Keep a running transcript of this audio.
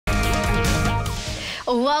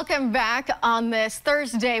Welcome back on this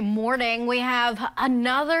Thursday morning. We have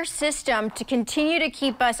another system to continue to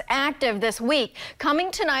keep us active this week.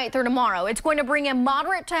 Coming tonight through tomorrow, it's going to bring in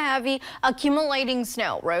moderate to heavy accumulating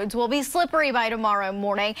snow. Roads will be slippery by tomorrow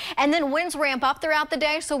morning, and then winds ramp up throughout the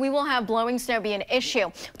day, so we will have blowing snow be an issue.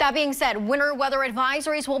 With that being said, winter weather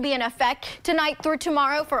advisories will be in effect tonight through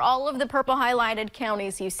tomorrow for all of the purple highlighted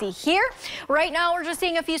counties you see here. Right now, we're just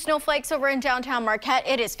seeing a few snowflakes over in downtown Marquette.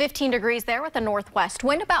 It is 15 degrees there with a northwest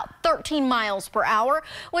wind about 13 miles per hour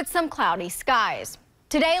with some cloudy skies.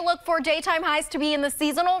 Today, look for daytime highs to be in the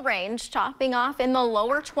seasonal range, topping off in the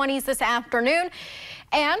lower 20s this afternoon.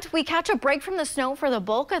 And we catch a break from the snow for the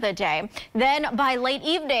bulk of the day. Then by late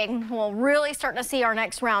evening, we'll really start to see our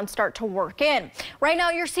next round start to work in. Right now,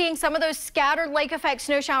 you're seeing some of those scattered lake effect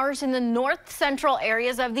snow showers in the north central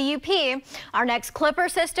areas of the UP. Our next clipper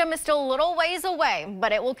system is still a little ways away,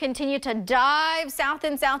 but it will continue to dive south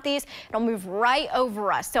and southeast. It'll move right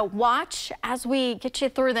over us. So watch as we get you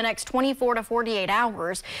through the next 24 to 48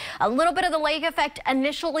 hours. A little bit of the lake effect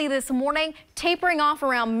initially this morning, tapering off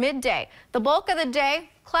around midday. The bulk of the day,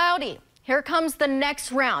 cloudy. Here comes the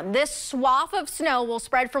next round. This swath of snow will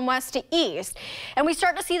spread from west to east, and we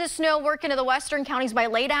start to see the snow work into the western counties by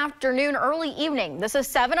late afternoon, early evening. This is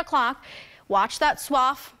 7 o'clock. Watch that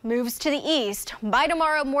swath moves to the east. By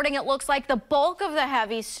tomorrow morning, it looks like the bulk of the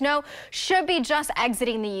heavy snow should be just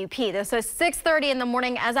exiting the UP. This is 6:30 in the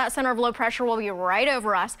morning as that center of low pressure will be right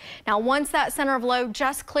over us. Now, once that center of low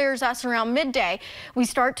just clears us around midday, we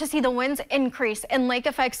start to see the winds increase and lake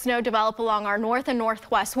effect snow develop along our north and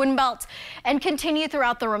northwest wind belts and continue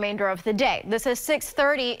throughout the remainder of the day. This is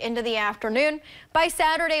 6:30 into the afternoon. By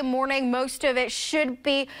Saturday morning, most of it should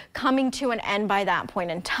be coming to an end by that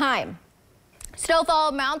point in time. Snowfall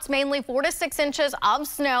amounts mainly 4 to 6 inches of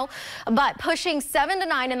snow, but pushing 7 to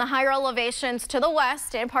 9 in the higher elevations to the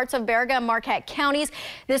west and parts of Baraga and Marquette counties.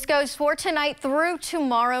 This goes for tonight through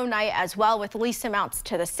tomorrow night as well, with least amounts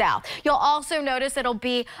to the south. You'll also notice it'll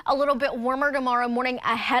be a little bit warmer tomorrow morning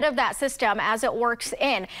ahead of that system as it works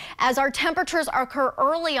in, as our temperatures occur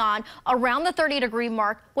early on around the 30-degree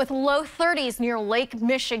mark with low 30s near Lake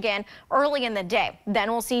Michigan early in the day. Then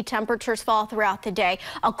we'll see temperatures fall throughout the day.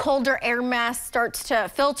 A colder air mass starts to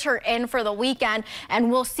filter in for the weekend,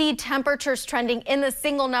 and we'll see temperatures trending in the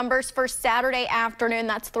single numbers for Saturday afternoon.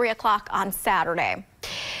 That's 3 o'clock on Saturday.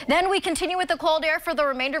 Then we continue with the cold air for the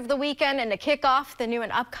remainder of the weekend and to kick off the new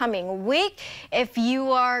and upcoming week. If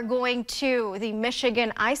you are going to the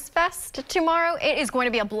Michigan Ice Fest tomorrow, it is going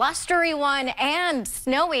to be a blustery one and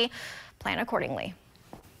snowy. Plan accordingly.